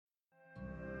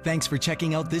Thanks for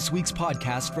checking out this week's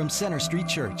podcast from Center Street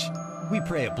Church. We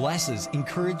pray it blesses,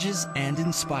 encourages, and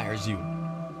inspires you.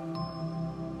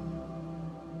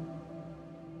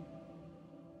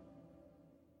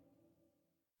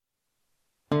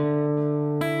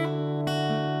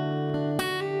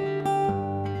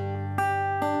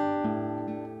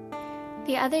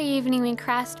 The other evening we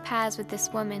crossed paths with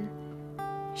this woman.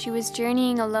 She was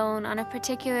journeying alone on a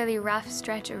particularly rough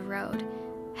stretch of road,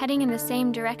 heading in the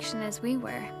same direction as we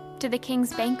were, to the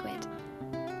king's banquet.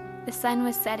 The sun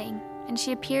was setting, and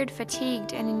she appeared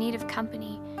fatigued and in need of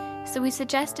company, so we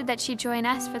suggested that she join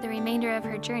us for the remainder of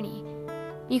her journey.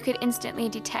 You could instantly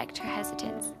detect her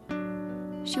hesitance.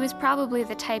 She was probably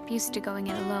the type used to going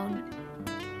it alone.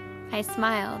 I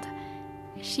smiled.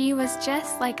 She was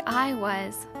just like I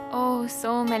was, oh,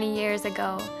 so many years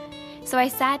ago. So I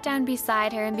sat down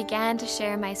beside her and began to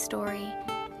share my story.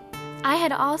 I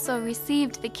had also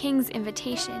received the king's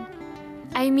invitation.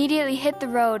 I immediately hit the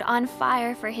road on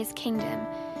fire for his kingdom.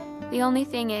 The only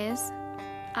thing is,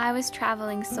 I was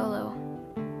traveling solo.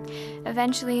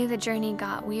 Eventually, the journey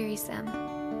got wearisome.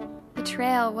 The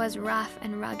trail was rough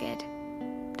and rugged.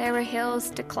 There were hills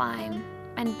to climb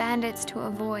and bandits to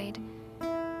avoid.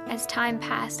 As time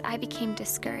passed, I became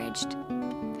discouraged.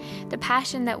 The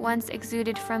passion that once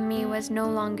exuded from me was no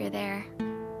longer there.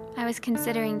 I was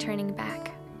considering turning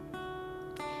back.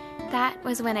 That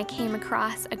was when I came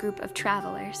across a group of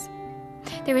travelers.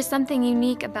 There was something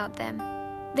unique about them.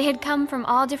 They had come from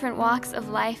all different walks of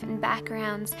life and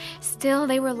backgrounds. Still,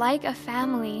 they were like a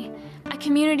family, a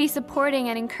community supporting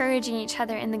and encouraging each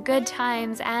other in the good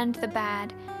times and the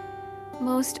bad.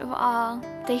 Most of all,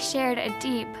 they shared a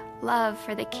deep love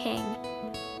for the King.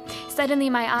 Suddenly,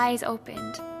 my eyes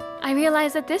opened. I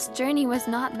realized that this journey was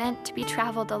not meant to be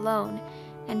traveled alone,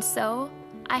 and so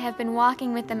I have been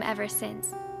walking with them ever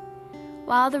since.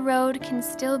 While the road can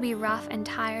still be rough and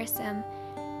tiresome,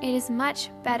 it is much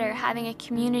better having a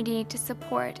community to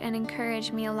support and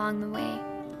encourage me along the way.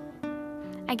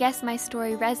 I guess my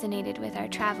story resonated with our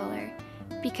traveler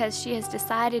because she has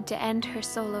decided to end her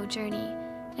solo journey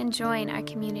and join our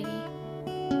community.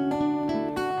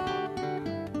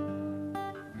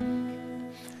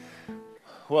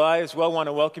 Well, I as well want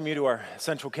to welcome you to our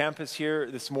central campus here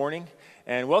this morning,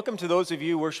 and welcome to those of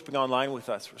you worshiping online with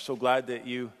us. We're so glad that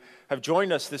you have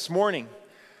joined us this morning.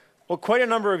 Well, quite a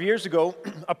number of years ago,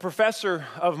 a professor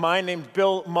of mine named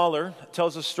Bill Muller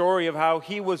tells a story of how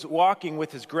he was walking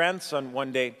with his grandson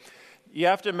one day. You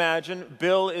have to imagine,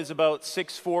 Bill is about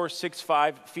 6'4",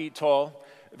 6'5" feet tall,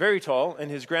 very tall, and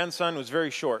his grandson was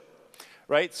very short.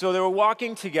 Right? So they were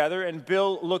walking together, and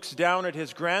Bill looks down at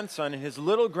his grandson, and his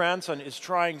little grandson is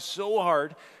trying so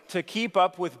hard to keep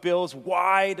up with Bill's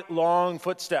wide, long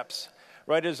footsteps.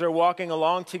 Right? As they're walking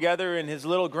along together, and his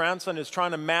little grandson is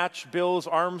trying to match Bill's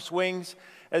arm swings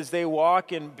as they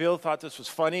walk, and Bill thought this was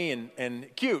funny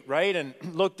and cute, right? And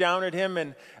looked down at him,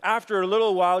 and after a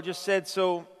little while just said,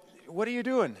 "So, what are you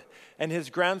doing?" And his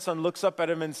grandson looks up at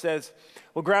him and says,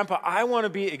 "Well, Grandpa, I want to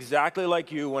be exactly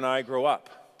like you when I grow up."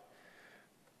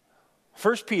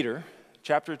 1 Peter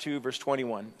chapter 2, verse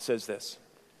 21 says this: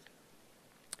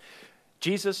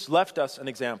 Jesus left us an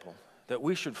example that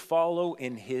we should follow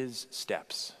in his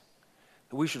steps.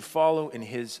 That we should follow in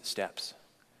his steps.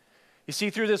 You see,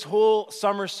 through this whole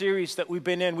summer series that we've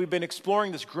been in, we've been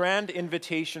exploring this grand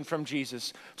invitation from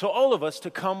Jesus to all of us to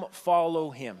come follow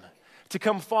him, to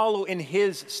come follow in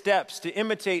his steps, to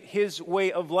imitate his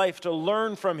way of life, to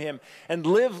learn from him and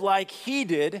live like he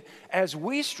did as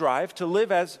we strive to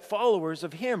live as followers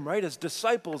of him, right? As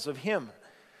disciples of him.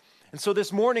 And so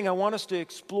this morning, I want us to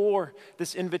explore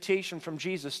this invitation from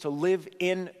Jesus to live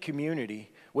in community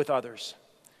with others.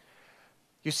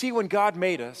 You see, when God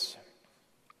made us,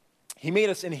 he made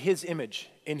us in his image,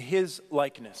 in his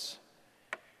likeness.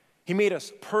 He made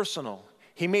us personal.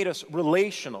 He made us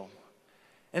relational.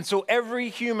 And so every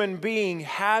human being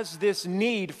has this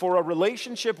need for a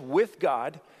relationship with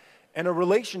God and a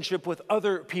relationship with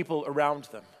other people around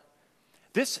them.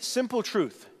 This simple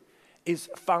truth is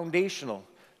foundational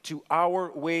to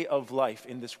our way of life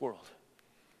in this world.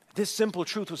 This simple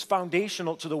truth was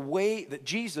foundational to the way that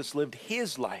Jesus lived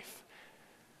his life.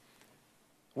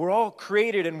 We're all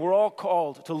created and we're all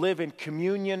called to live in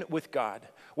communion with God.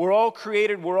 We're all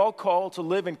created, we're all called to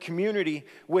live in community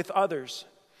with others.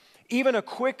 Even a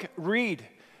quick read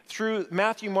through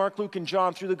Matthew, Mark, Luke, and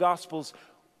John, through the Gospels,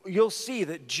 you'll see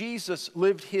that Jesus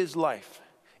lived his life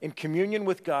in communion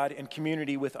with God and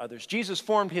community with others. Jesus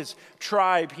formed his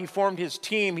tribe, he formed his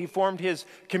team, he formed his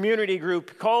community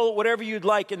group. Call it whatever you'd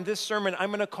like. In this sermon, I'm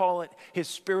going to call it his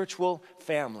spiritual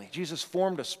family. Jesus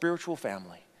formed a spiritual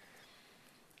family.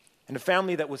 And a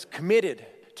family that was committed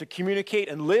to communicate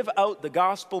and live out the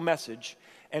gospel message.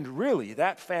 And really,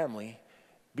 that family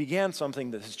began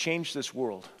something that has changed this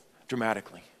world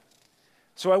dramatically.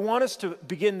 So I want us to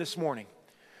begin this morning,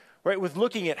 right, with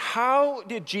looking at how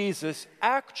did Jesus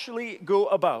actually go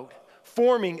about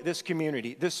forming this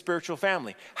community, this spiritual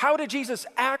family? How did Jesus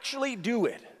actually do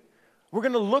it? We're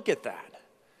going to look at that.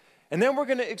 And then we're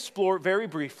going to explore very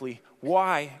briefly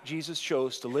why Jesus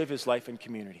chose to live his life in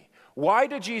community. Why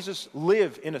did Jesus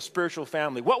live in a spiritual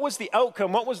family? What was the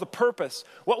outcome? What was the purpose?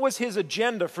 What was his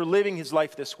agenda for living his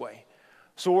life this way?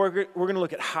 So we're going to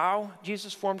look at how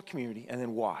Jesus formed a community and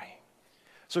then why.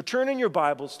 So turn in your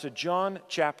Bibles to John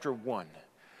chapter 1.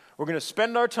 We're going to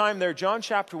spend our time there, John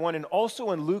chapter 1, and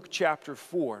also in Luke chapter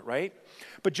 4, right?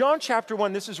 But John chapter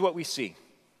 1, this is what we see.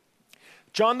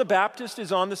 John the Baptist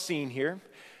is on the scene here.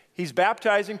 He's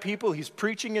baptizing people. He's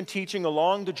preaching and teaching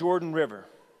along the Jordan River,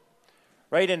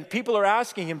 right? And people are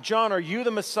asking him, John, are you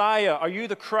the Messiah? Are you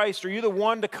the Christ? Are you the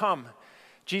one to come?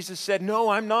 Jesus said, no,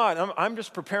 I'm not. I'm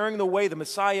just preparing the way. The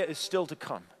Messiah is still to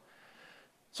come.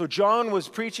 So John was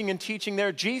preaching and teaching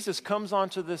there. Jesus comes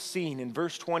onto the scene in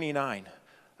verse 29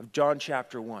 of John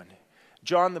chapter 1.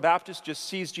 John the Baptist just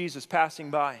sees Jesus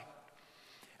passing by.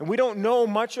 And we don't know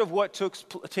much of what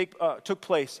took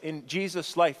place in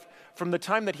Jesus' life from the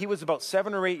time that he was about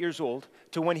 7 or 8 years old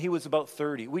to when he was about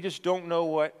 30. We just don't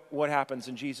know what happens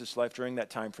in Jesus' life during that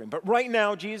time frame. But right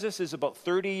now, Jesus is about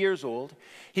 30 years old.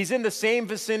 He's in the same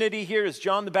vicinity here as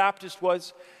John the Baptist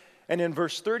was. And in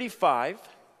verse 35,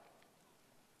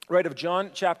 right, of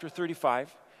John chapter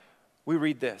 35, we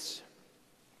read this.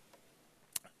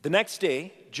 The next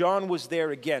day, John was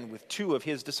there again with 2 of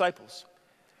his disciples.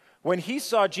 When he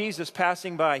saw Jesus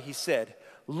passing by, he said,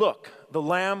 "Look, the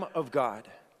Lamb of God."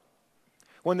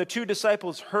 When the 2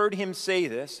 disciples heard him say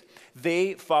this,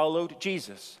 they followed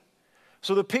Jesus.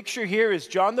 So the picture here is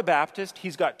John the Baptist.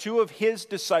 He's got 2 of his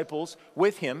disciples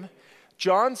with him.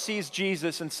 John sees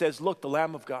Jesus and says, "Look, the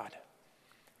Lamb of God."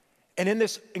 And in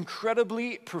this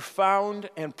incredibly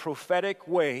profound and prophetic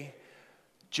way,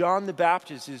 John the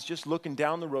Baptist is just looking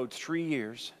down the road 3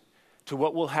 years to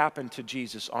what will happen to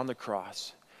Jesus on the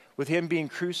cross, with him being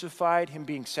crucified, him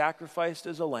being sacrificed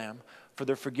as a lamb for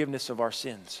the forgiveness of our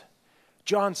sins.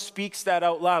 John speaks that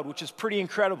out loud, which is pretty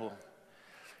incredible.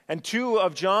 And 2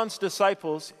 of John's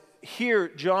disciples hear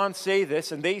John say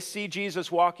this, and they see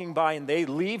Jesus walking by, and they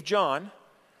leave John,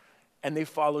 and they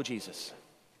follow Jesus.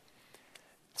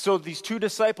 So these 2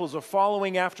 disciples are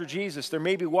following after Jesus. They're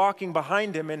maybe walking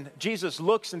behind him, and Jesus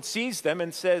looks and sees them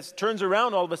and says, turns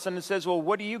around all of a sudden and says, "Well,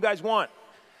 what do you guys want?"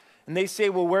 And they say,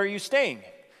 "Well, where are you staying?"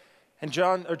 And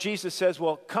Jesus says,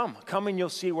 "Well, come and you'll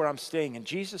see where I'm staying." And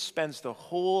Jesus spends the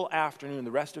whole afternoon,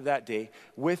 the rest of that day,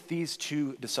 with these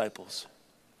 2 disciples.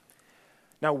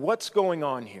 Now, what's going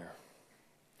on here?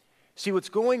 See, what's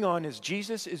going on is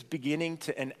Jesus is beginning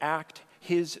to enact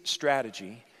his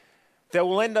strategy that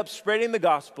will end up spreading the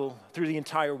gospel through the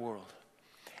entire world.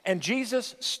 And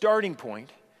Jesus' starting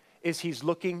point is he's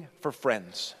looking for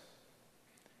friends.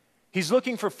 He's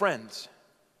looking for friends.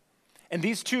 And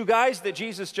these 2 guys that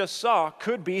Jesus just saw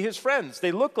could be his friends.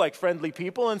 They look like friendly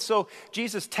people, and so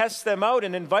Jesus tests them out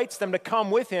and invites them to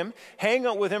come with him, hang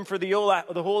out with him for the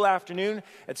whole afternoon,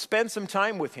 and spend some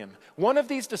time with him. One of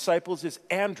these disciples is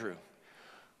Andrew,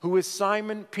 who is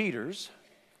Simon Peter's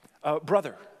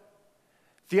brother.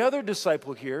 The other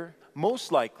disciple here, most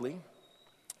likely,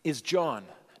 is John.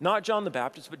 Not John the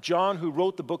Baptist, but John who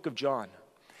wrote the book of John.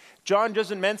 John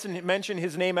doesn't mention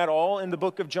his name at all in the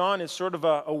book of John as sort of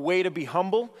a way to be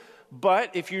humble.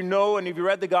 But if you know and if you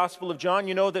read the Gospel of John,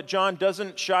 you know that John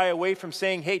doesn't shy away from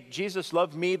saying, "Hey, Jesus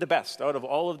loved me the best out of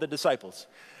all of the disciples."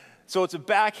 So it's a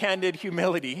backhanded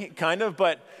humility, kind of.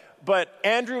 But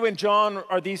Andrew and John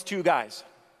are these 2 guys.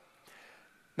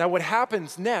 Now what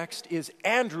happens next is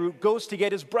Andrew goes to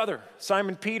get his brother,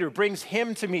 Simon Peter, brings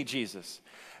him to meet Jesus.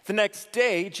 The next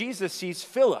day, Jesus sees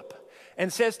Philip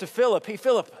and says to Philip, "Hey,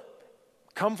 Philip,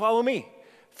 come follow me."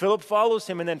 Philip follows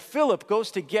him, and then Philip goes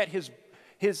to get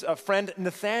his friend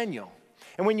Nathanael.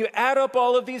 And when you add up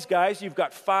all of these guys, you've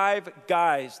got 5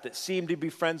 guys that seem to be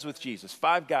friends with Jesus.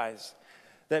 5 guys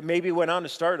that maybe went on to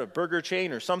start a burger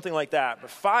chain or something like that. But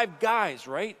 5 guys,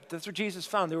 right? That's what Jesus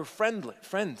found. They were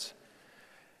friends.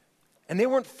 And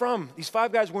these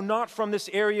 5 guys were not from this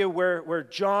area where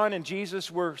John and Jesus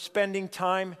were spending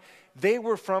time. They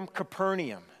were from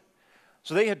Capernaum.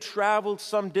 So they had traveled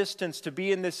some distance to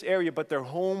be in this area, but their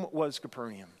home was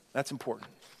Capernaum. That's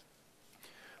important.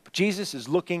 But Jesus is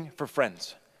looking for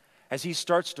friends as he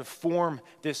starts to form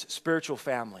this spiritual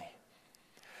family.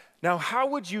 Now, how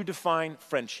would you define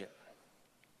friendship?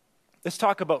 Let's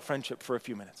talk about friendship for a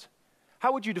few minutes.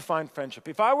 How would you define friendship?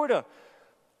 If I were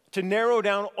to narrow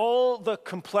down all the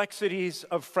complexities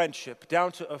of friendship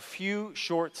down to a few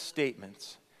short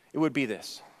statements, it would be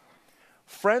this.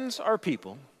 Friends are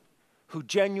people who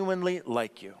genuinely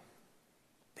like you.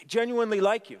 They genuinely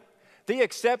like you. They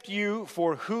accept you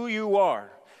for who you are,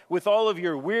 with all of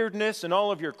your weirdness and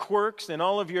all of your quirks and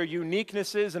all of your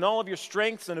uniquenesses and all of your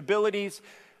strengths and abilities.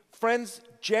 Friends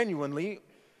genuinely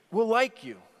will like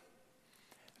you.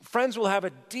 Friends will have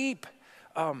a deep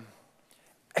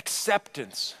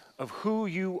acceptance of who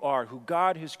you are, who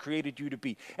God has created you to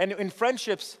be. And in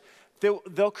friendships,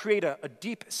 they'll create a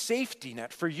deep safety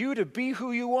net for you to be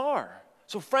who you are.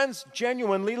 So friends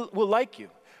genuinely will like you.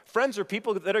 Friends are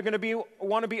people that are going to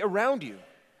want to be around you.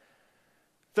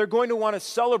 They're going to want to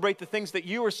celebrate the things that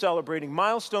you are celebrating,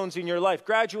 milestones in your life,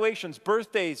 graduations,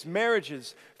 birthdays,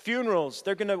 marriages, funerals.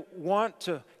 They're going to want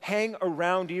to hang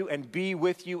around you and be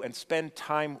with you and spend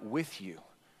time with you.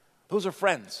 Those are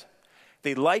friends.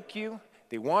 They like you,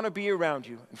 they want to be around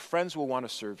you, and friends will want to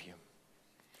serve you.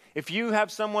 If you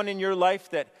have someone in your life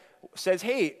that says,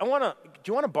 hey, do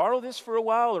you want to borrow this for a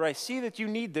while? Or I see that you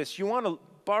need this. You want to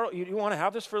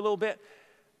have this for a little bit?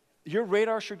 Your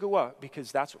radar should go up,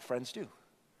 because that's what friends do.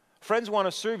 Friends want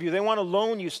to serve you. They want to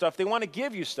loan you stuff. They want to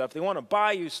give you stuff. They want to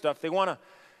buy you stuff. They want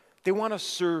to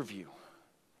serve you.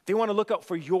 They want to look out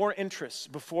for your interests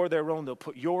before their own. They'll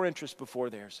put your interests before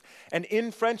theirs. And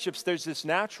in friendships, there's this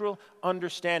natural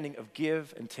understanding of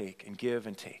give and take and give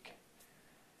and take.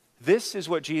 This is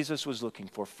what Jesus was looking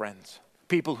for, friends.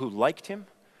 People who liked him,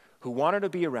 who wanted to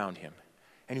be around him,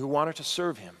 and who wanted to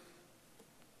serve him.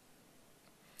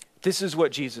 This is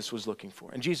what Jesus was looking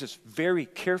for. And Jesus very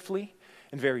carefully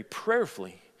and very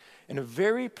prayerfully, in a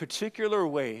very particular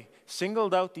way,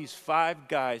 singled out these 5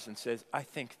 guys and says, I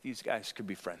think these guys could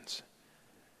be friends.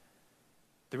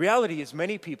 The reality is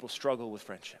many people struggle with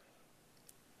friendship.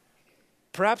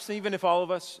 Perhaps even if all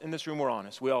of us in this room were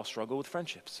honest, we all struggle with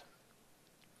friendships.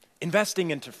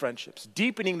 Investing into friendships,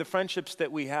 deepening the friendships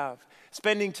that we have,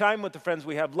 spending time with the friends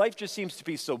we have. Life just seems to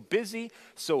be so busy,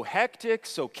 so hectic,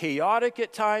 so chaotic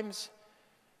at times.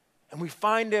 And we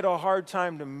find it a hard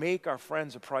time to make our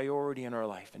friends a priority in our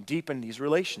life and deepen these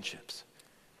relationships.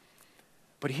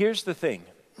 But here's the thing.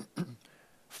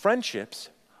 Friendships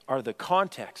are the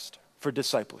context for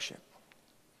discipleship.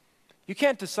 You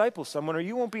can't disciple someone, or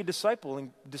you won't be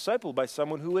discipled by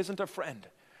someone who isn't a friend.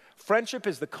 Friendship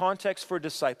is the context for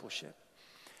discipleship.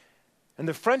 And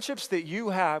the friendships that you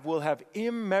have will have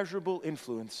immeasurable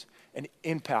influence and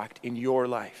impact in your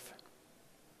life.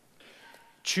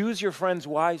 Choose your friends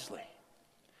wisely.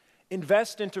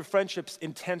 Invest into friendships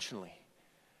intentionally.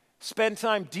 Spend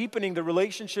time deepening the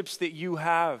relationships that you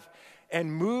have,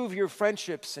 and move your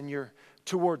friendships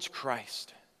towards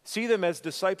Christ. See them as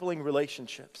discipling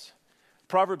relationships.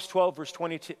 Proverbs 12, verse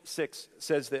 26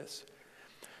 says this.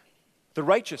 The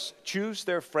righteous choose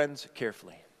their friends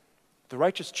carefully. The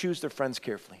righteous choose their friends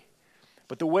carefully,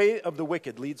 but the way of the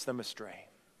wicked leads them astray.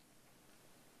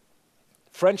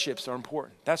 Friendships are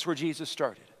important. That's where Jesus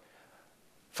started,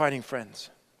 finding friends.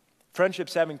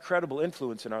 Friendships have incredible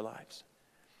influence in our lives.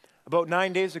 About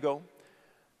 9 days ago,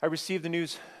 I received the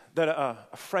news that a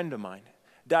friend of mine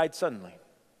died suddenly.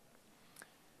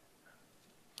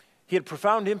 He had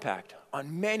profound impact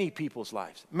on many people's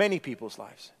lives,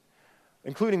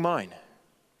 including mine.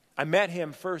 I met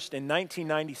him first in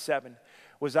 1997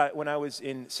 when I was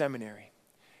in seminary.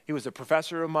 He was a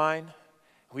professor of mine.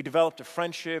 We developed a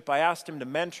friendship. I asked him to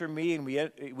mentor me, and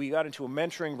we got into a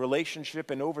mentoring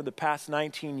relationship. And over the past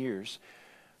 19 years,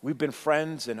 we've been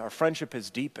friends, and our friendship has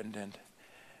deepened. And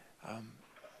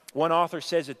one author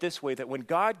says it this way, that when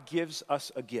God gives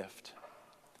us a gift,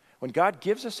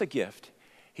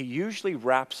 he usually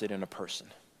wraps it in a person.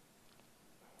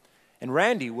 And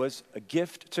Randy was a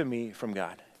gift to me from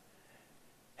God.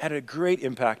 Had a great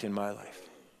impact in my life.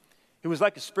 He was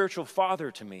like a spiritual father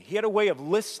to me. He had a way of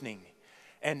listening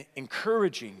and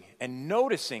encouraging and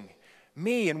noticing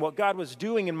me and what God was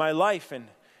doing in my life, and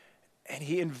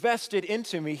he invested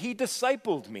into me. He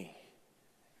discipled me.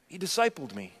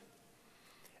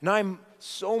 And I'm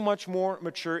so much more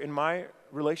mature in my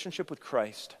relationship with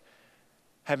Christ,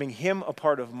 having him a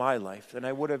part of my life, than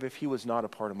I would have if he was not a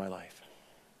part of my life.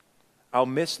 I'll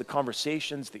miss the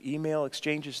conversations, the email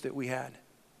exchanges that we had.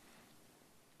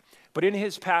 But in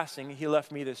his passing, he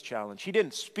left me this challenge. He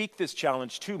didn't speak this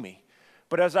challenge to me,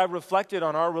 but as I reflected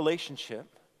on our relationship,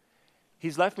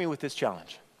 he's left me with this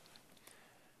challenge,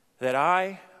 that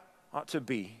I ought to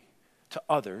be to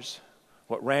others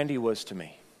what Randy was to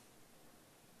me.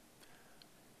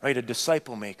 Right? A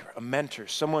disciple maker, a mentor,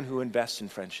 someone who invests in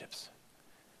friendships.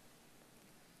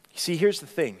 You see, here's the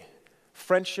thing.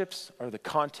 Friendships are the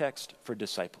context for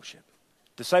discipleship.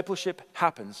 Discipleship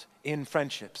happens in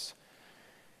friendships.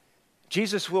 He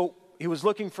was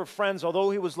looking for friends.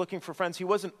 Although he was looking for friends, he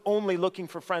wasn't only looking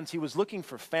for friends, he was looking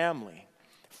for family.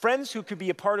 Friends who could be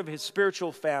a part of his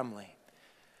spiritual family.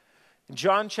 In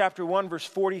John chapter 1, verse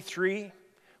 43,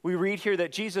 we read here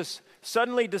that Jesus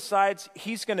suddenly decides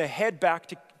he's going to head back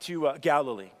to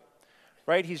Galilee.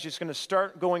 Right? He's just going to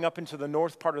start going up into the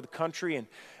north part of the country. And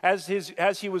as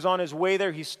he was on his way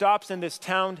there, he stops in this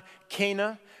town,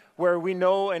 Cana, where we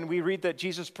know and we read that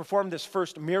Jesus performed this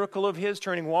first miracle of his,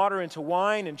 turning water into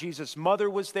wine, and Jesus' mother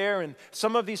was there, and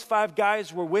some of these 5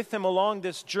 guys were with him along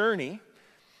this journey.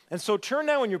 And so turn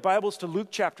now in your Bibles to Luke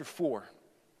chapter 4.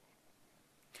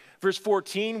 Verse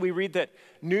 14, we read that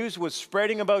news was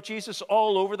spreading about Jesus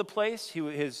all over the place.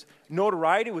 His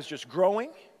notoriety was just growing.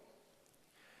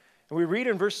 And we read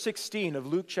in verse 16 of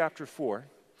Luke chapter 4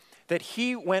 that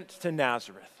he went to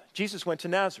Nazareth. Jesus went to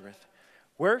Nazareth,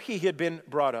 where he had been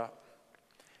brought up.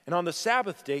 And on the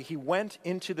Sabbath day, he went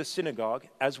into the synagogue,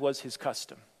 as was his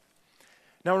custom.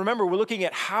 Now remember, we're looking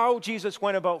at how Jesus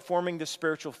went about forming this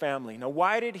spiritual family. Now,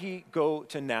 why did he go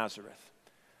to Nazareth?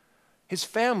 His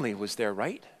family was there,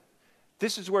 right?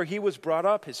 This is where he was brought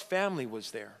up. His family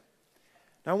was there.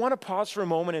 Now, I want to pause for a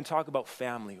moment and talk about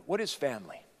family. What is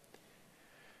family?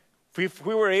 If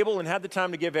we were able and had the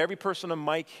time to give every person a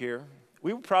mic here,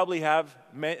 we would probably have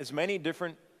as many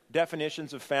different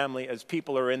definitions of family as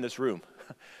people are in this room.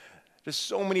 There's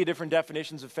so many different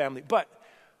definitions of family. But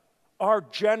our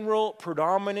general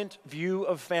predominant view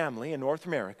of family in North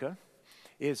America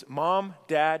is mom,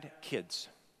 dad, kids.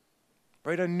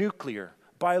 Right? A nuclear,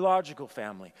 biological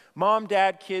family. Mom,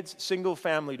 dad, kids, single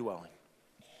family dwelling.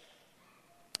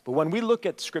 But when we look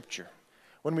at Scripture,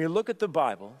 when we look at the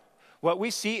Bible, what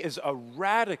we see is a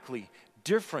radically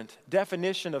different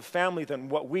definition of family than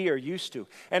what we are used to.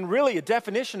 And really a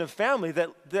definition of family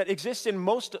that exists in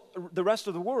the rest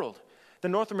of the world,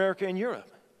 than North America and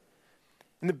Europe.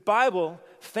 In the Bible,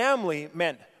 family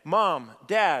meant mom,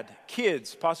 dad,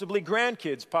 kids, possibly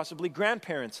grandkids, possibly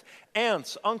grandparents,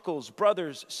 aunts, uncles,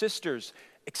 brothers, sisters,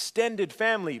 extended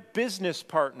family, business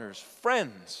partners,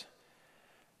 friends.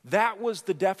 That was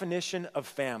the definition of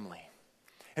family.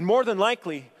 And more than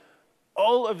likely,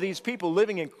 all of these people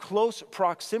living in close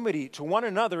proximity to one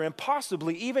another and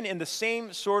possibly even in the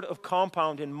same sort of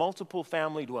compound in multiple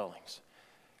family dwellings.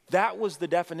 That was the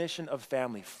definition of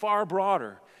family, far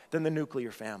broader than the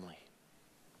nuclear family.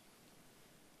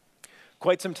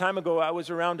 Quite some time ago, I was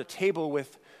around a table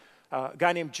with a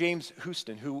guy named James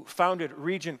Houston, who founded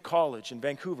Regent College in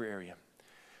Vancouver area.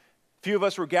 A few of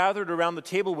us were gathered around the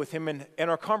table with him, and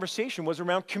our conversation was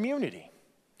around community.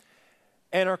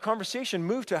 And our conversation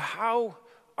moved to how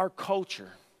our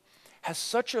culture has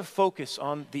such a focus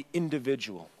on the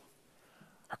individual.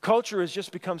 Our culture has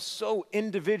just become so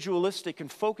individualistic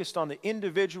and focused on the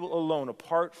individual alone,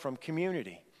 apart from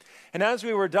community. And as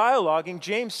we were dialoguing,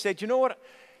 James said, you know what?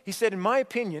 He said, in my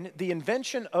opinion, the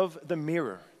invention of the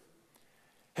mirror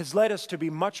has led us to be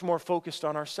much more focused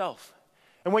on ourselves.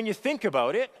 And when you think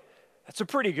about it, that's a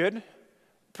pretty good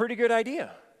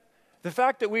idea. The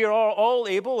fact that we are all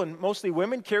able, and mostly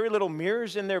women, carry little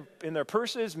mirrors in their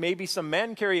purses. Maybe some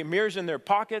men carry mirrors in their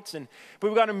pockets. But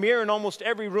we've got a mirror in almost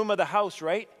every room of the house,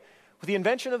 right? With the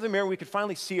invention of the mirror, we could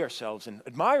finally see ourselves and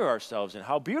admire ourselves and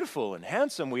how beautiful and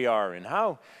handsome we are and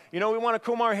how, we want to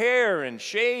comb our hair and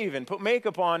shave and put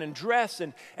makeup on and dress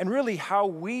and really how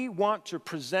we want to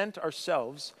present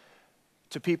ourselves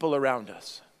to people around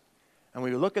us. And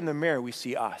when we look in the mirror, we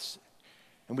see us.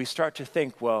 And we start to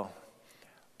think, well,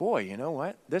 boy, you know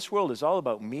what? This world is all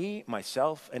about me,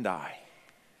 myself, and I.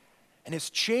 And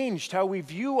it's changed how we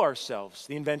view ourselves,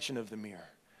 the invention of the mirror.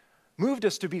 Moved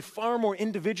us to be far more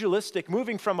individualistic,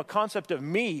 moving from a concept of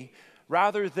me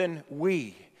rather than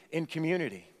we in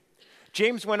community.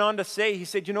 James went on to say, he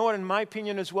said, you know what, in my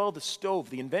opinion as well,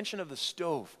 the invention of the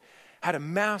stove had a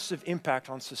massive impact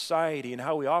on society and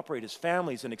how we operate as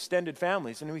families and extended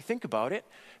families. And when we think about it,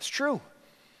 it's true.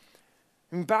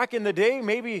 Back in the day,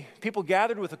 maybe people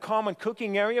gathered with a common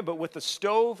cooking area, but with the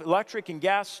stove, electric and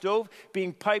gas stove,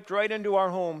 being piped right into our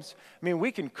homes,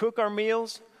 we can cook our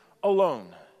meals alone.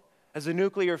 As a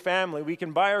nuclear family, we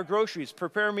can buy our groceries,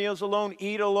 prepare meals alone,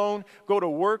 eat alone, go to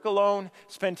work alone,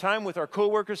 spend time with our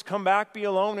coworkers, come back, be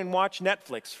alone, and watch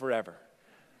Netflix forever.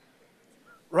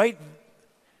 Right?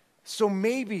 So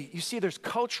maybe, you see, there's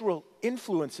cultural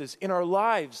influences in our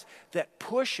lives that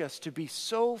push us to be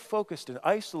so focused and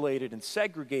isolated and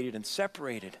segregated and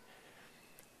separated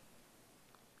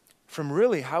from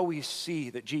really how we see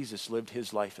that Jesus lived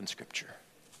his life in Scripture.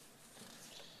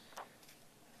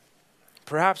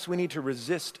 Perhaps we need to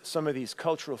resist some of these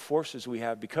cultural forces we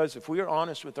have, because if we are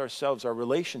honest with ourselves, our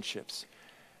relationships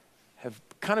have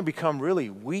kind of become really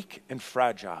weak and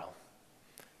fragile.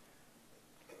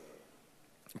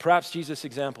 Perhaps Jesus'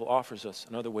 example offers us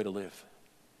another way to live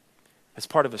as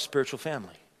part of a spiritual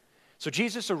family. So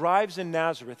Jesus arrives in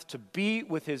Nazareth to be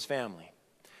with his family,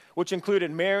 which included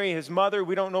Mary, his mother.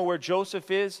 We don't know where Joseph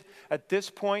is at this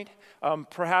point.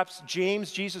 Perhaps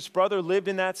James, Jesus' brother, lived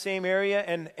in that same area,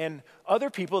 and other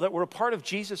people that were a part of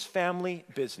Jesus' family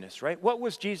business, right? What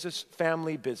was Jesus'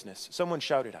 family business? Someone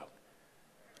shouted out.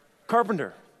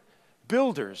 Carpenter,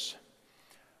 builders,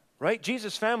 right?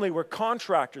 Jesus' family were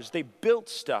contractors. They built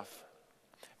stuff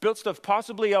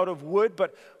possibly out of wood,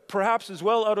 but perhaps as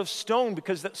well out of stone,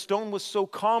 because that stone was so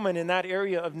common in that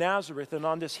area of Nazareth and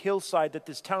on this hillside that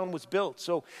this town was built.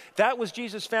 So that was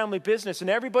Jesus' family business, and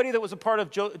everybody that was a part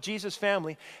of Jesus'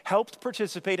 family helped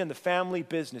participate in the family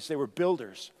business. They were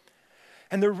builders.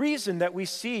 And the reason that we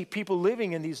see people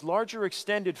living in these larger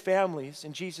extended families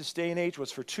in Jesus' day and age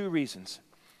was for two reasons: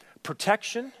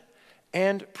 protection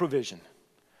and provision.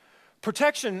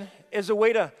 Protection is a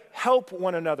way to help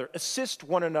one another, assist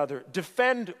one another,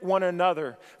 defend one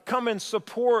another, come and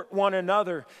support one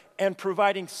another, and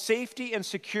providing safety and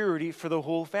security for the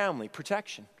whole family.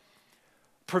 Protection.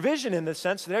 Provision in the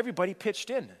sense that everybody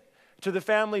pitched in to the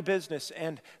family business,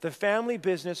 and the family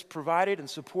business provided and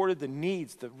supported the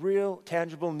needs, the real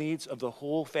tangible needs of the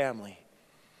whole family.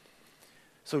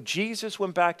 So Jesus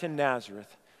went back to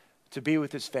Nazareth to be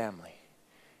with his family.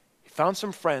 He found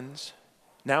some friends.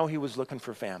 Now he was looking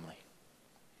for family.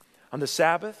 On the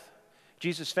Sabbath,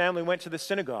 Jesus' family went to the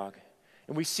synagogue.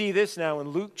 And we see this now in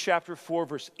Luke chapter 4,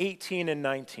 verse 18 and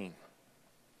 19.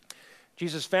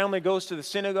 Jesus' family goes to the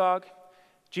synagogue.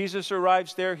 Jesus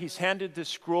arrives there. He's handed this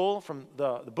scroll from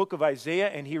the book of Isaiah,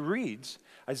 and he reads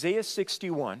Isaiah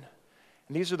 61.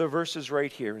 And these are the verses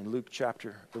right here in Luke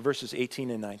chapter, the verses 18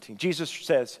 and 19. Jesus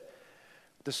says,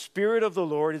 "The Spirit of the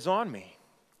Lord is on me,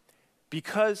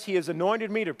 because he has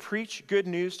anointed me to preach good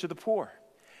news to the poor.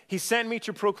 He sent me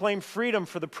to proclaim freedom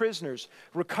for the prisoners,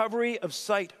 recovery of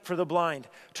sight for the blind,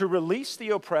 to release the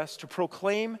oppressed, to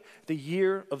proclaim the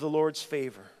year of the Lord's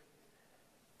favor."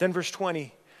 Then verse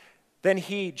 20, then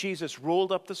he, Jesus,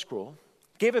 rolled up the scroll,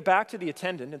 gave it back to the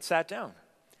attendant, and sat down.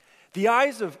 The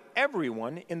eyes of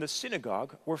everyone in the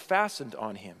synagogue were fastened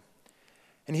on him.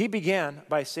 And he began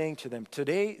by saying to them,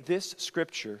 "Today this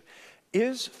scripture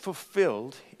is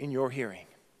fulfilled in your hearing."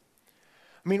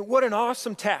 I mean, what an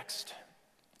awesome text.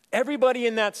 Everybody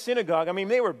in that synagogue, I mean,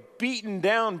 they were beaten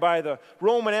down by the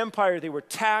Roman Empire. They were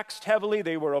taxed heavily.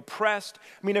 They were oppressed.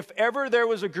 I mean, if ever there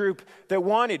was a group that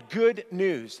wanted good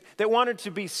news, that wanted to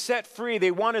be set free,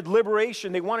 they wanted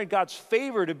liberation, they wanted God's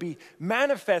favor to be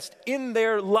manifest in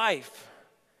their life,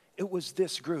 it was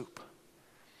this group.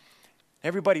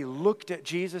 Everybody looked at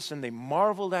Jesus and they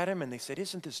marveled at him and they said,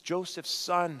 "Isn't this Joseph's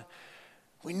son?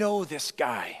 We know this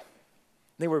guy."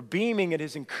 They were beaming at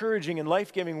his encouraging and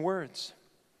life-giving words.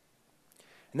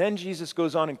 And then Jesus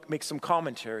goes on and makes some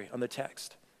commentary on the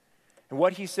text. And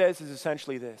what he says is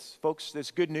essentially this: folks, this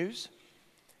good news,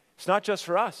 it's not just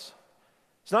for us.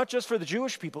 It's not just for the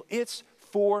Jewish people. It's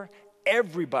for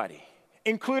everybody,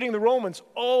 including the Romans,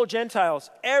 all Gentiles,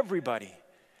 everybody.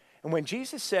 And when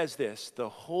Jesus says this, the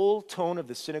whole tone of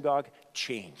the synagogue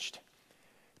changed.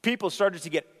 People started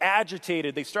to get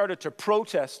agitated. They started to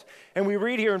protest. And we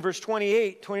read here in verse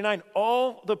 28, 29,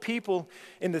 all the people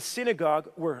in the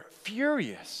synagogue were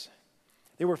furious.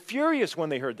 They were furious when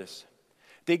they heard this.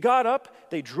 They got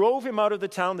up, they drove him out of the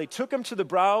town, they took him to the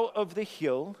brow of the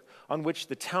hill on which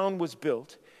the town was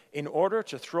built in order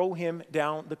to throw him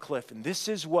down the cliff. And this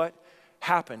is what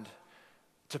happened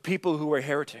to people who were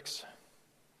heretics.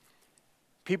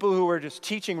 People who were just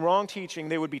teaching wrong teaching,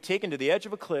 they would be taken to the edge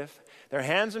of a cliff, their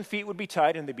hands and feet would be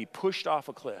tied, and they'd be pushed off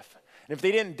a cliff. And if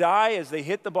they didn't die as they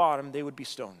hit the bottom, they would be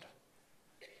stoned.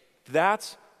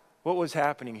 That's what was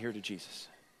happening here to Jesus.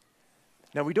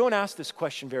 Now, we don't ask this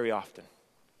question very often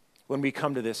when we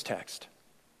come to this text.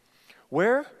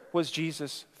 Where was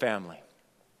Jesus' family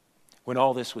when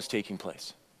all this was taking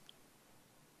place?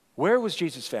 Where was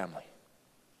Jesus' family?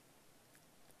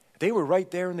 They were right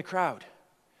there in the crowd.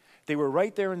 They were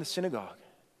right there in the synagogue.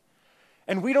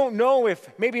 And we don't know if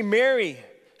maybe Mary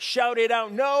shouted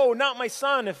out, "No, not my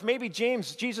son." If maybe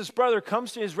James, Jesus' brother,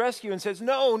 comes to his rescue and says,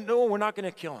 no, we're not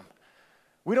going to kill him.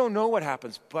 We don't know what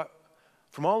happens, but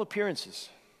from all appearances,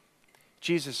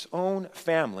 Jesus' own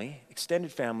family,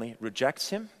 extended family, rejects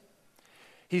him.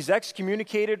 He's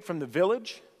excommunicated from the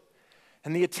village.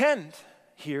 And the intent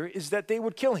here is that they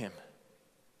would kill him,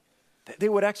 that they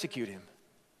would execute him.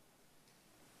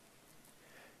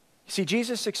 See,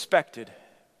 Jesus expected,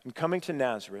 in coming to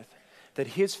Nazareth, that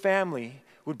his family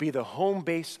would be the home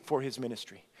base for his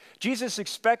ministry. Jesus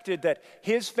expected that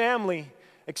his family,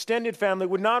 extended family,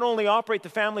 would not only operate the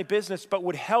family business, but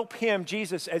would help him,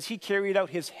 Jesus, as he carried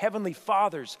out his heavenly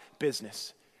Father's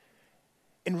business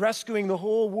in rescuing the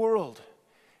whole world,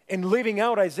 in living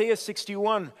out Isaiah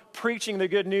 61, preaching the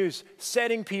good news,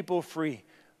 setting people free,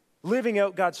 living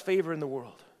out God's favor in the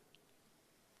world,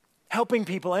 helping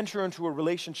people enter into a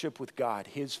relationship with God,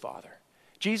 his Father.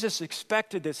 Jesus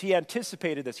expected this. He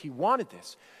anticipated this. He wanted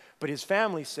this. But his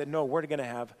family said, no, we're going to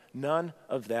have none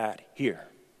of that here.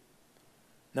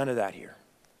 None of that here.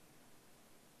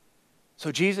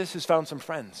 So Jesus has found some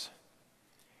friends.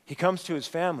 He comes to his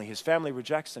family. His family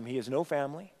rejects him. He has no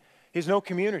family. He has no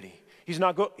community. He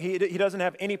doesn't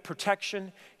have any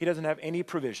protection. He doesn't have any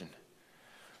provision.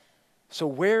 So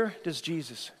where does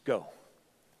Jesus go?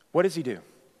 What does he do?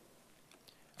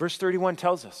 Verse 31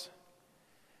 tells us,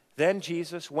 then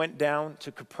Jesus went down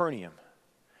to Capernaum,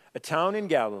 a town in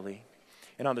Galilee,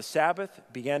 and on the Sabbath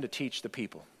began to teach the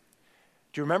people.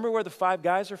 Do you remember where the 5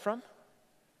 guys are from?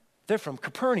 They're from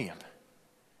Capernaum.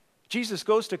 Jesus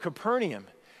goes to Capernaum.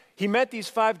 He met these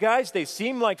 5 guys. They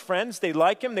seem like friends. They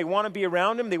like him. They want to be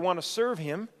around him. They want to serve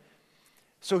him.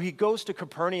 So he goes to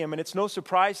Capernaum, and it's no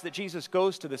surprise that Jesus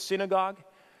goes to the synagogue.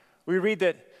 We read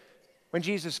that when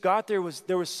Jesus got there was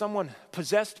someone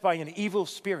possessed by an evil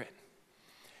spirit.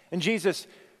 And Jesus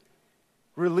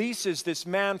releases this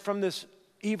man from this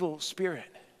evil spirit.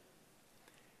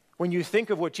 When you think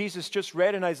of what Jesus just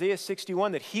read in Isaiah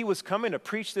 61, that he was coming to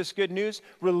preach this good news,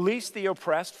 release the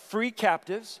oppressed, free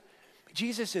captives,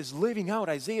 Jesus is living out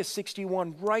Isaiah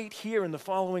 61 right here in the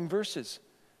following verses.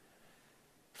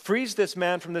 Frees this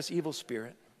man from this evil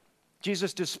spirit.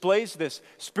 Jesus displays this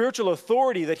spiritual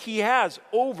authority that he has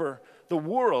over the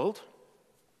world.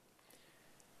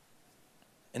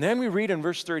 And then we read in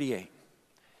verse 38,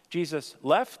 Jesus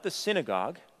left the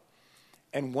synagogue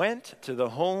and went to the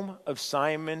home of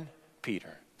Simon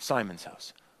Peter, Simon's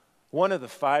house, one of the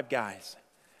 5 guys.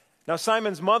 Now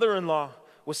Simon's mother-in-law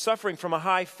was suffering from a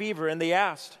high fever, and they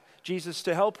asked Jesus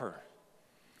to help her.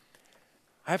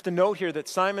 I have to note here that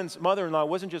Simon's mother-in-law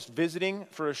wasn't just visiting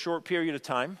for a short period of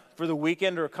time, for the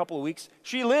weekend or a couple of weeks.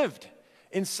 She lived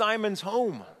in Simon's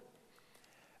home,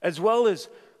 as well as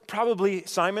probably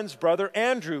Simon's brother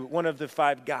Andrew, one of the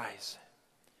 5 guys,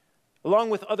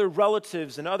 along with other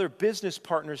relatives and other business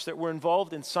partners that were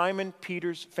involved in Simon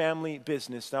Peter's family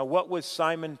business. Now, what was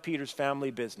Simon Peter's family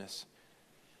business?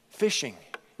 Fishing.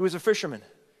 He was a fisherman.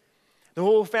 The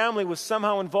whole family was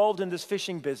somehow involved in this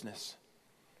fishing business.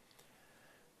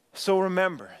 So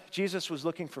remember, Jesus was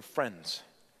looking for friends,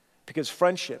 because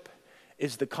friendship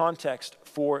is the context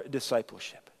for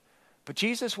discipleship. But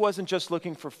Jesus wasn't just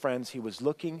looking for friends, he was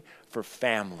looking for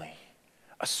family,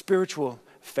 a spiritual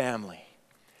family.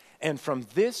 And from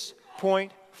this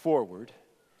point forward,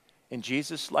 in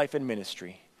Jesus' life and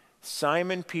ministry,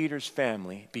 Simon Peter's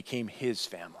family became his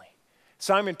family.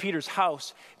 Simon Peter's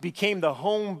house became the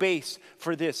home base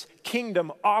for this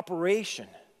kingdom operation.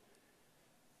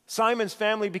 Simon's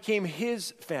family became his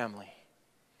family.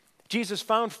 Jesus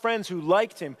found friends who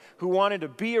liked him, who wanted to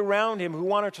be around him, who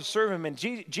wanted to serve him, and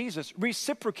Jesus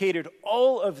reciprocated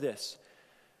all of this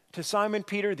to Simon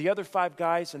Peter, the other 5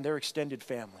 guys, and their extended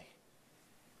family.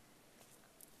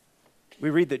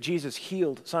 We read that Jesus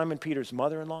healed Simon Peter's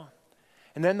mother-in-law,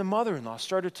 and then the mother-in-law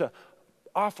started to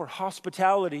offer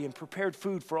hospitality and prepared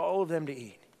food for all of them to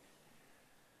eat.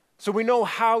 So we know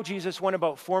how Jesus went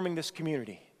about forming this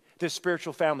community, this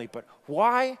spiritual family, but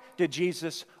why did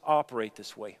Jesus operate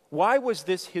this way? Why was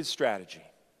this his strategy?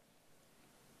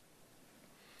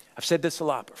 I've said this a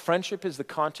lot, but friendship is the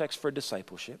context for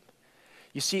discipleship.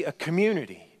 You see, a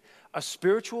community, a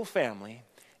spiritual family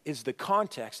is the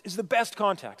context, is the best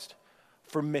context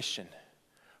for mission,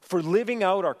 for living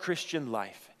out our Christian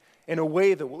life in a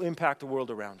way that will impact the world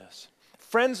around us.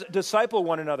 Friends disciple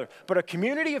one another, but a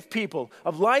community of people,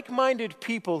 of like-minded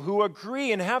people who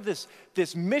agree and have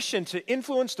this mission to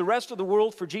influence the rest of the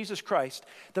world for Jesus Christ,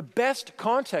 the best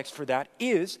context for that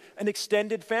is an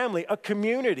extended family, a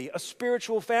community, a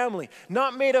spiritual family,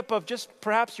 not made up of just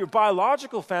perhaps your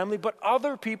biological family, but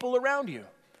other people around you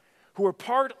who are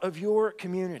part of your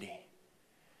community.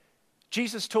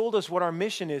 Jesus told us what our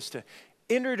mission is: to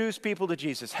introduce people to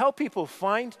Jesus, help people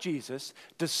find Jesus,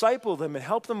 disciple them, and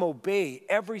help them obey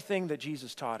everything that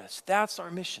Jesus taught us. That's our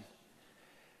mission.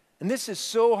 And this is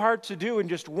so hard to do in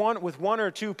just with 1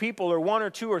 or 2 people, or 1 or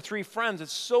 2 or 3 friends.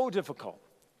 It's so difficult.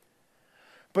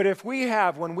 But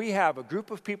when we have a group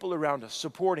of people around us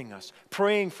supporting us,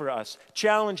 praying for us,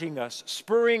 challenging us,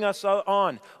 spurring us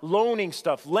on, loaning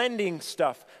stuff, lending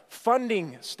stuff,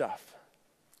 funding stuff,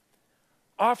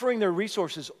 offering their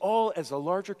resources, all as a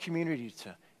larger community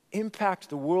to impact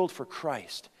the world for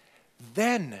Christ,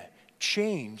 then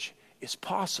change is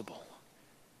possible.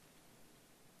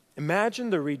 Imagine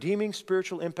the redeeming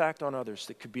spiritual impact on others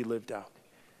that could be lived out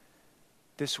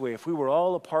this way if we were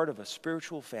all a part of a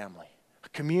spiritual family, a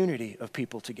community of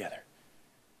people together,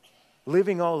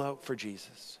 living all out for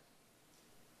Jesus.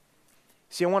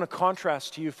 See, I want to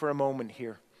contrast to you for a moment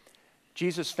here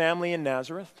Jesus' family in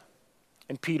Nazareth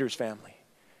and Peter's family.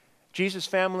 Jesus'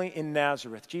 family in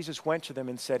Nazareth, Jesus went to them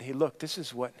and said, hey, look, this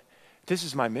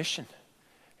is my mission.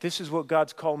 This is what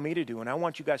God's called me to do, and I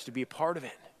want you guys to be a part of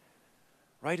it.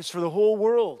 Right? It's for the whole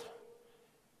world.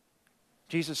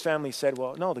 Jesus' family said,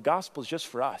 well, no, the gospel is just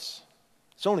for us.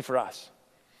 It's only for us.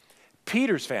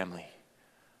 Peter's family,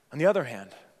 on the other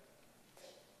hand,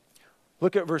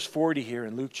 look at verse 40 here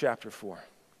in Luke chapter 4.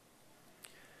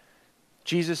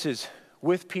 Jesus is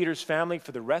with Peter's family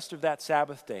for the rest of that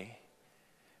Sabbath day.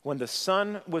 When the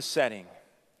sun was setting,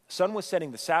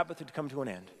 the Sabbath had come to an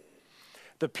end.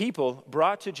 The people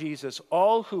brought to Jesus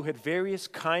all who had various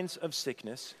kinds of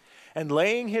sickness, and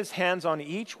laying his hands on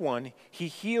each one, he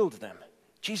healed them.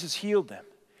 Jesus healed them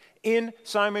in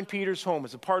Simon Peter's home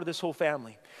as a part of this whole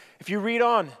family. If you read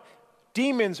on,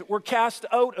 demons were cast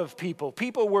out of people.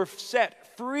 People were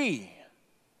set free.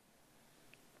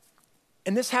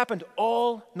 And this happened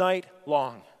all night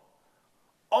long.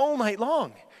 All night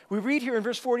long. We read here in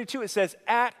verse 42, it says,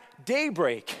 at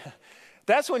daybreak.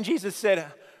 That's when Jesus said,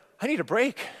 I need a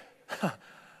break.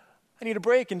 I need a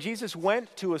break. And Jesus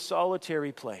went to a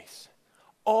solitary place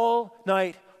all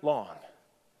night long.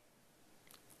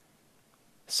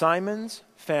 Simon's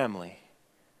family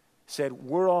said,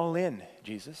 we're all in,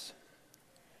 Jesus.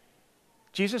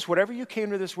 Jesus, whatever you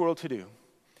came to this world to do,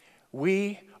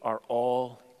 we are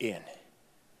all in.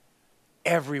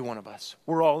 Every one of us,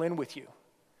 we're all in with you.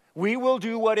 We will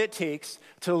do what it takes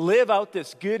to live out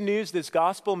this good news, this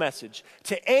gospel message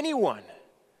to anyone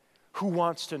who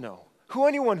wants to know,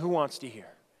 anyone who wants to hear.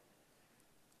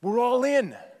 We're all in.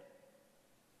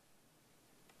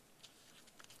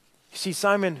 You see,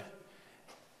 Simon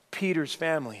Peter's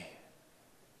family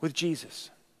with Jesus,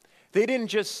 they didn't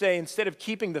just say, instead of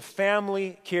keeping the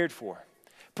family cared for,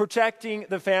 protecting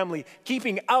the family,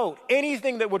 keeping out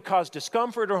anything that would cause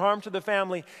discomfort or harm to the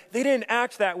family, they didn't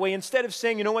act that way. Instead of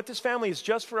saying, you know what, this family is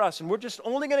just for us and we're just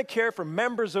only going to care for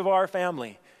members of our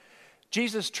family,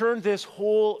 Jesus turned this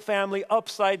whole family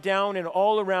upside down and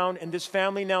all around, and this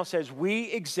family now says,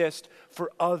 we exist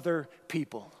for other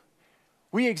people.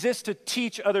 We exist to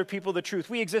teach other people the truth.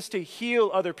 We exist to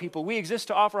heal other people. We exist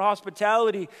to offer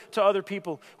hospitality to other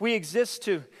people. We exist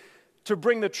to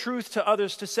bring the truth to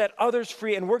others, to set others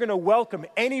free, and we're going to welcome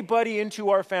anybody into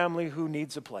our family who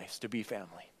needs a place to be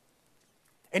family.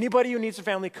 Anybody who needs a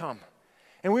family, come.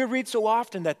 And we read so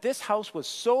often that this house was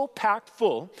so packed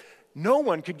full, no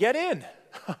one could get in.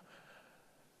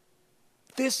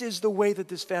 This is the way that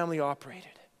this family operated.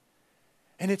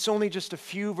 And it's only just a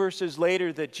few verses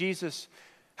later that Jesus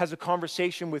has a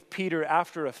conversation with Peter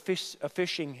after a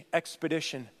fishing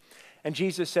expedition. And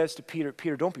Jesus says to Peter,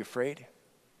 Peter, don't be afraid.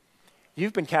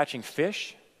 You've been catching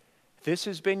fish. This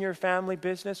has been your family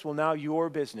business. Well, now your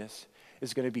business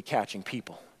is going to be catching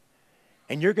people.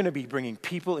 And you're going to be bringing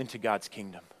people into God's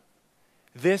kingdom.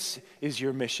 This is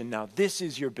your mission now. This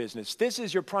is your business. This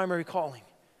is your primary calling.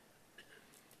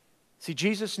 See,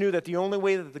 Jesus knew that the only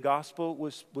way that the gospel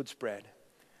would spread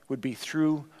would be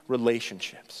through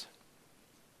relationships.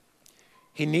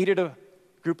 He needed a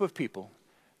group of people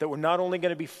that were not only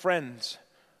going to be friends,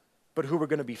 but who were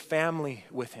going to be family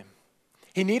with him.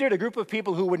 He needed a group of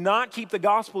people who would not keep the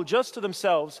gospel just to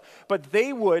themselves, but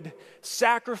they would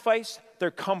sacrifice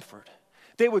their comfort.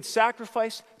 They would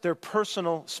sacrifice their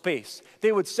personal space.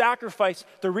 They would sacrifice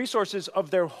the resources of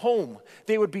their home.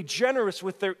 They would be generous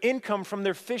with their income from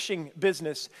their fishing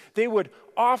business. They would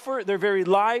offer their very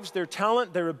lives, their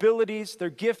talent, their abilities, their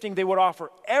gifting. They would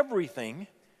offer everything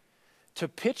to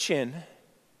pitch in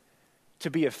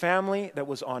to be a family that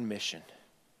was on mission.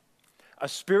 A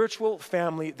spiritual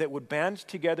family that would band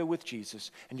together with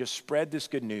Jesus and just spread this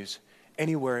good news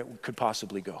anywhere it could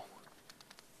possibly go.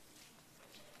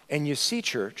 And you see,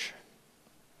 church,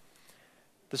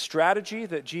 the strategy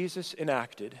that Jesus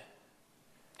enacted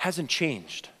hasn't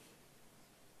changed.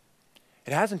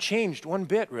 It hasn't changed one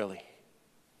bit, really.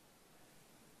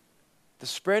 The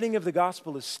spreading of the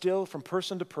gospel is still from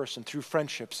person to person, through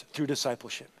friendships, through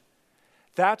discipleship.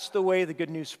 That's the way the good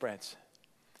news spreads.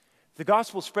 The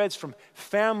gospel spreads from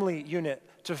family unit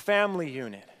to family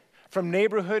unit, from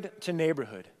neighborhood to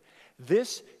neighborhood.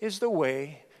 This is the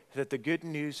way that the good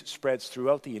news spreads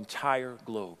throughout the entire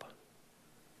globe.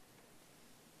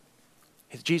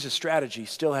 Jesus' strategy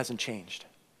still hasn't changed.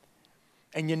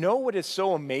 And you know what is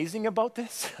so amazing about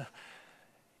this?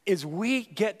 is we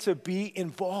get to be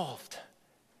involved.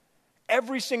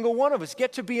 Every single one of us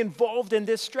get to be involved in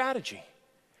this strategy.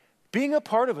 Being a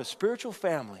part of a spiritual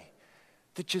family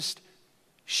that just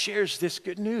shares this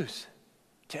good news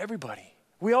to everybody.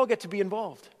 We all get to be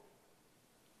involved.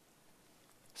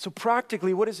 So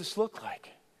practically, what does this look like?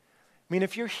 I mean,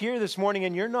 if you're here this morning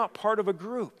and you're not part of a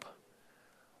group,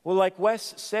 well, like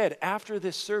Wes said, after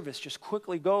this service, just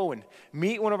quickly go and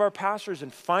meet one of our pastors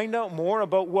and find out more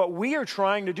about what we are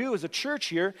trying to do as a church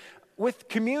here with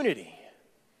community.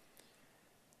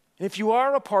 And if you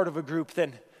are a part of a group,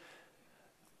 then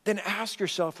ask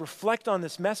yourself, reflect on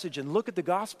this message and look at the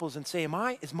Gospels and say,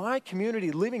 is my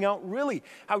community living out really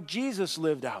how Jesus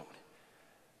lived out?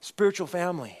 Spiritual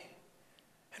family.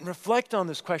 And reflect on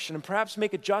this question and perhaps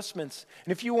make adjustments.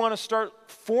 And if you want to start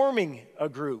forming a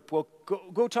group, well,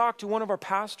 go talk to one of our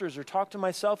pastors or talk to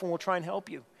myself and we'll try and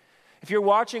help you. If you're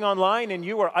watching online and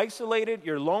you are isolated,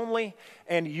 you're lonely,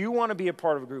 and you want to be a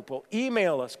part of a group, well,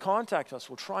 email us, contact us,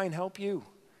 we'll try and help you.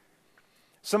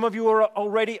 Some of you are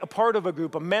already a part of a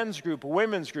group, a men's group, a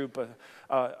women's group,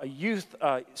 a youth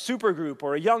super group,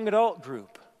 or a young adult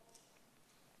group.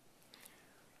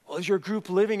 Well, is your group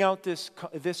living out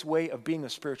this way of being a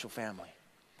spiritual family?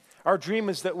 Our dream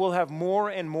is that we'll have more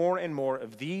and more and more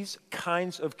of these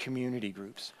kinds of community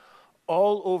groups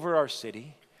all over our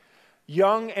city,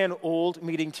 young and old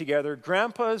meeting together,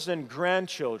 grandpas and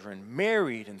grandchildren,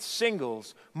 married and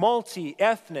singles,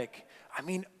 multi-ethnic. I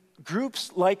mean,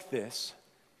 groups like this,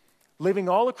 living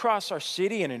all across our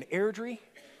city and in Airdrie,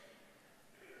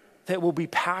 that will be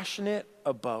passionate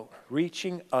about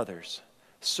reaching others,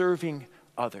 serving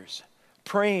others,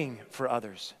 praying for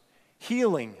others,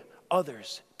 healing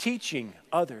others, teaching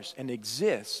others, and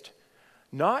exist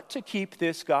not to keep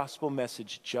this gospel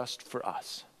message just for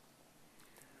us,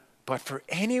 but for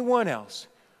anyone else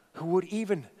who would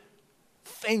even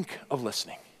think of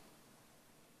listening.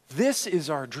 This is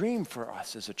our dream for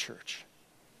us as a church.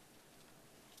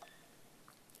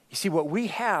 You see, what we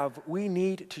have, we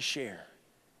need to share.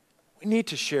 We need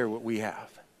to share what we have.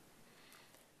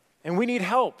 And we need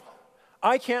help.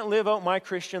 I can't live out my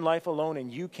Christian life alone,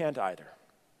 and you can't either.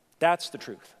 That's the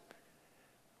truth.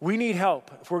 We need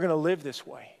help if we're going to live this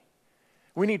way.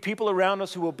 We need people around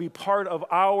us who will be part of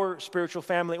our spiritual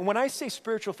family. And when I say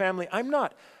spiritual family, I'm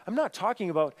not talking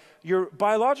about your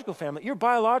biological family. Your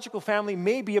biological family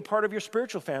may be a part of your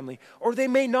spiritual family, or they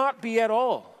may not be at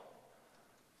all.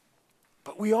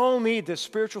 But we all need this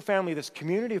spiritual family, this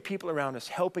community of people around us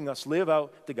helping us live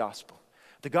out the gospel.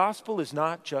 The gospel is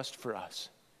not just for us.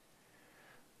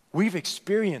 We've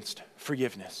experienced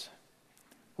forgiveness.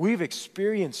 We've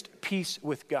experienced peace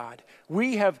with God.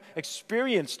 We have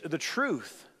experienced the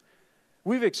truth.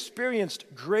 We've experienced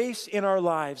grace in our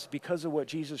lives because of what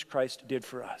Jesus Christ did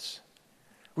for us.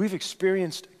 We've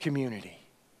experienced community.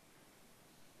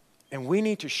 And we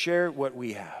need to share what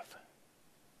we have.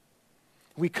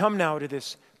 We come now to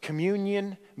this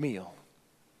communion meal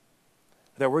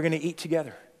that we're going to eat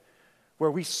together,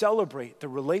 where we celebrate the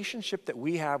relationship that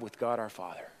we have with God our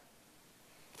Father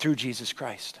through Jesus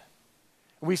Christ.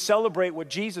 We celebrate what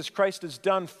Jesus Christ has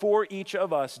done for each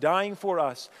of us, dying for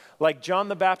us. Like John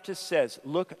the Baptist says,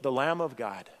 look, the Lamb of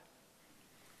God.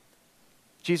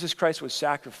 Jesus Christ was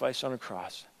sacrificed on a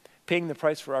cross, paying the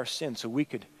price for our sins so we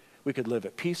could live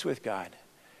at peace with God.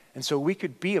 And so we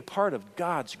could be a part of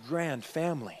God's grand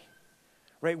family,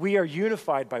 right? We are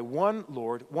unified by one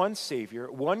Lord, one Savior,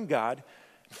 one God,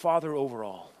 Father over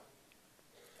all.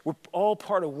 We're all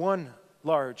part of one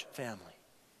large family.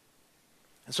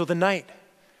 And so the night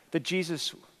that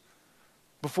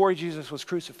before Jesus was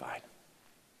crucified,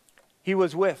 he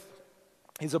was with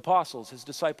his apostles, his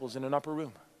disciples in an upper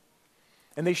room.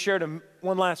 And they shared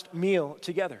one last meal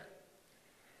together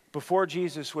before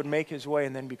Jesus would make his way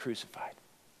and then be crucified.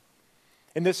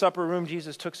 In this upper room,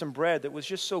 Jesus took some bread that was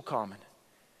just so common.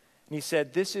 And he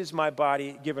said, "This is my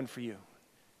body given for you.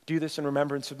 Do this in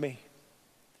remembrance of me."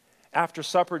 After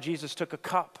supper, Jesus took a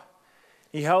cup.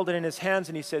 He held it in his hands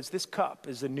and he says, "This cup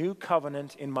is the new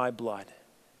covenant in my blood,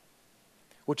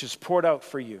 which is poured out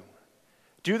for you.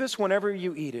 Do this whenever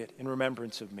you eat it in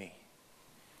remembrance of me."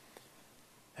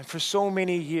 And for so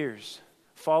many years,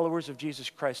 followers of Jesus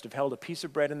Christ have held a piece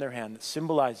of bread in their hand that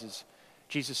symbolizes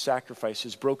Jesus' sacrifice,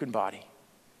 his broken body.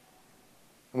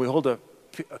 And we hold a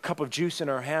cup of juice in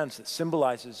our hands that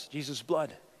symbolizes Jesus'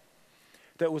 blood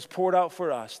that was poured out for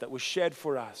us, that was shed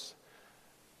for us,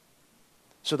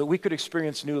 so that we could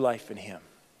experience new life in him.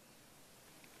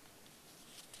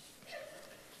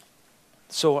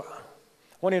 So I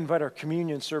want to invite our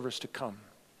communion servers to come.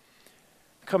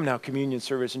 Come now, communion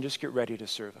servers, and just get ready to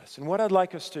serve us. And what I'd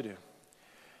like us to do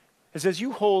is, as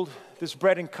you hold this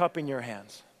bread and cup in your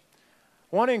hands,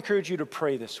 I want to encourage you to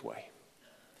pray this way.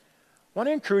 I want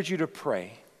to encourage you to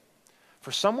pray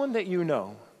for someone that you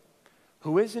know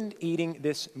who isn't eating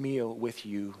this meal with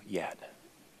you yet.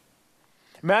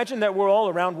 Imagine that we're all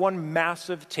around one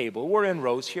massive table. We're in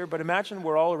rows here, but imagine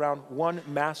we're all around one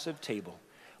massive table.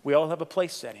 We all have a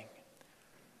place setting.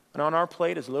 And on our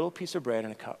plate is a little piece of bread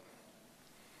and a cup.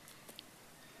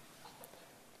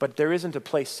 But there isn't a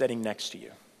place setting next to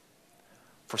you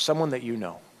for someone that you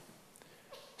know,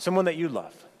 someone that you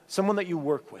love, someone that you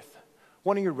work with,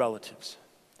 one of your relatives.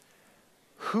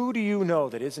 Who do you know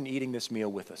that isn't eating this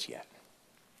meal with us yet?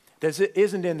 That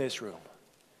isn't in this room?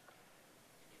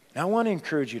 Now I want to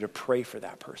encourage you to pray for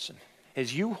that person.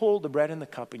 As you hold the bread and the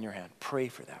cup in your hand, pray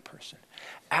for that person.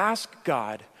 Ask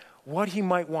God what he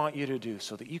might want you to do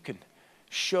so that you can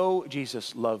show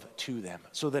Jesus' love to them,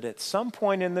 so that at some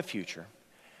point in the future,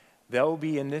 they'll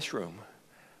be in this room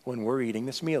when we're eating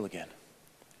this meal again.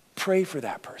 Pray for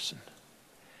that person.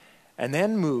 And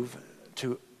then move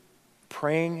to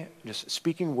praying, just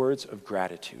speaking words of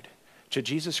gratitude to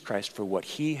Jesus Christ for what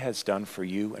he has done for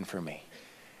you and for me.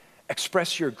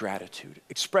 Express your gratitude,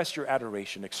 express your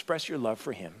adoration, express your love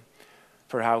for him,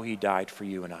 for how he died for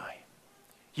you and I.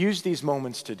 Use these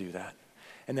moments to do that.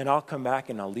 And then I'll come back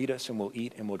and I'll lead us and we'll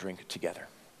eat and we'll drink together.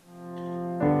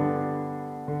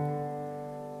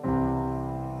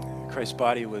 Christ's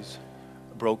body was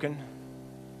broken.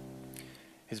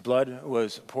 His blood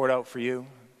was poured out for you.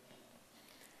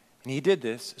 And he did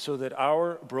this so that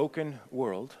our broken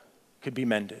world could be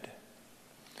mended.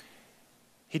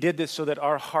 He did this so that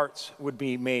our hearts would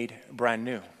be made brand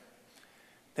new,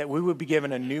 that we would be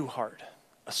given a new heart,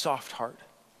 a soft heart,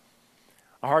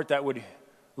 a heart that would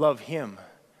love him,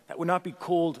 that would not be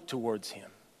cold towards him.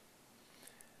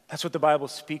 That's what the Bible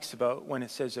speaks about when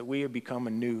it says that we have become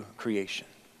a new creation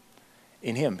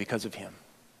in him because of him.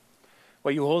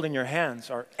 What you hold in your hands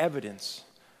are evidence.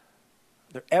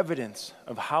 They're evidence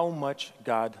of how much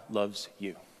God loves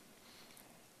you.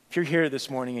 If you're here this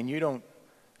morning and you don't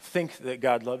think that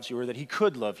God loves you or that he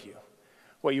could love you,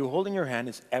 what you hold in your hand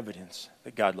is evidence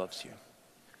that God loves you.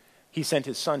 He sent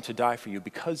his son to die for you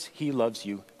because he loves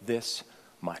you this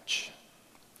much.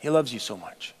 He loves you so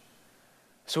much.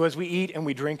 So as we eat and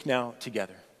we drink now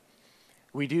together,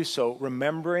 we do so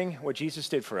remembering what Jesus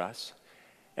did for us,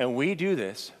 and we do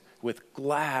this with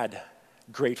glad,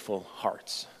 grateful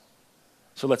hearts.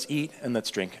 So let's eat and let's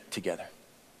drink together.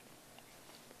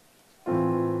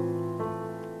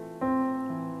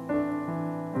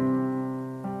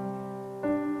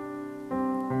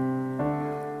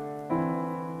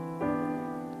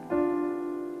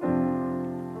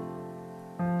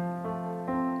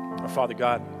 Father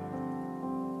God,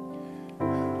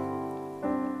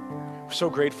 we're so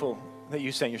grateful that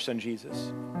you sent your son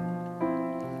Jesus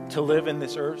to live in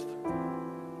this earth.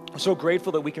 We're so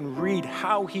grateful that we can read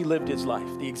how he lived his life,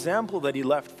 the example that he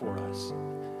left for us,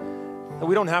 that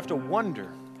we don't have to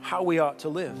wonder how we ought to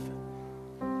live.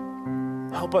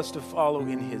 Help us to follow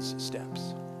in his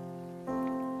steps.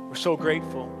 We're so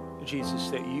grateful, Jesus,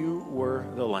 that you were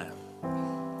the Lamb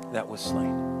that was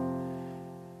slain,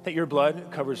 that your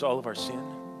blood covers all of our sin.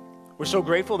 We're so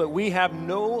grateful that we have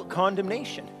no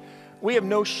condemnation. We have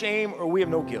no shame or we have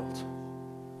no guilt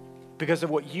because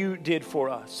of what you did for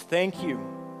us. Thank you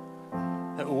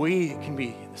that we can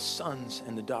be the sons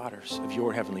and the daughters of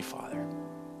your Heavenly Father.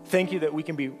 Thank you that we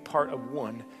can be part of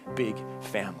one big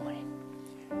family,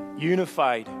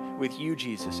 unified with you,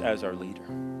 Jesus, as our leader.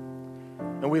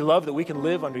 And we love that we can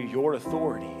live under your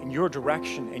authority and your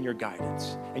direction and your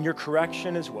guidance and your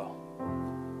correction as well.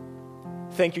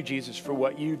 Thank you, Jesus, for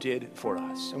what you did for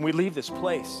us. And we leave this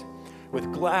place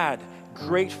with glad,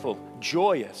 grateful,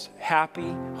 joyous,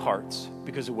 happy hearts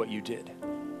because of what you did.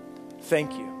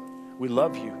 Thank you. We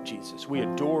love you, Jesus. We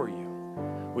adore you.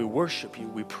 We worship you.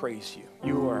 We praise you.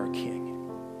 You are our King.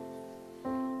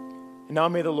 And now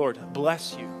may the Lord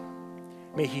bless you.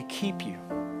 May he keep you.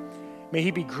 May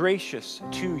he be gracious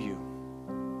to you.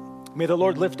 May the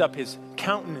Lord lift up his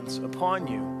countenance upon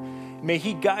you. May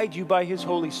he guide you by his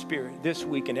Holy Spirit this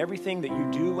week in everything that you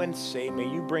do and say. May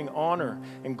you bring honor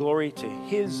and glory to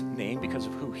his name because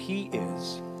of who he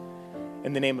is.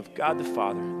 In the name of God the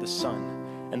Father, the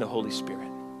Son, and the Holy Spirit.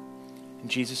 In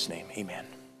Jesus' name, amen.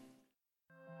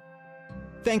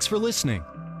 Thanks for listening.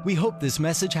 We hope this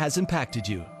message has impacted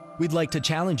you. We'd like to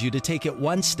challenge you to take it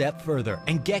one step further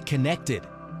and get connected.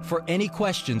 For any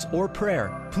questions or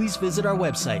prayer, please visit our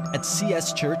website at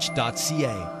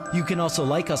cschurch.ca. You can also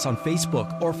like us on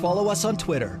Facebook or follow us on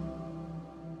Twitter.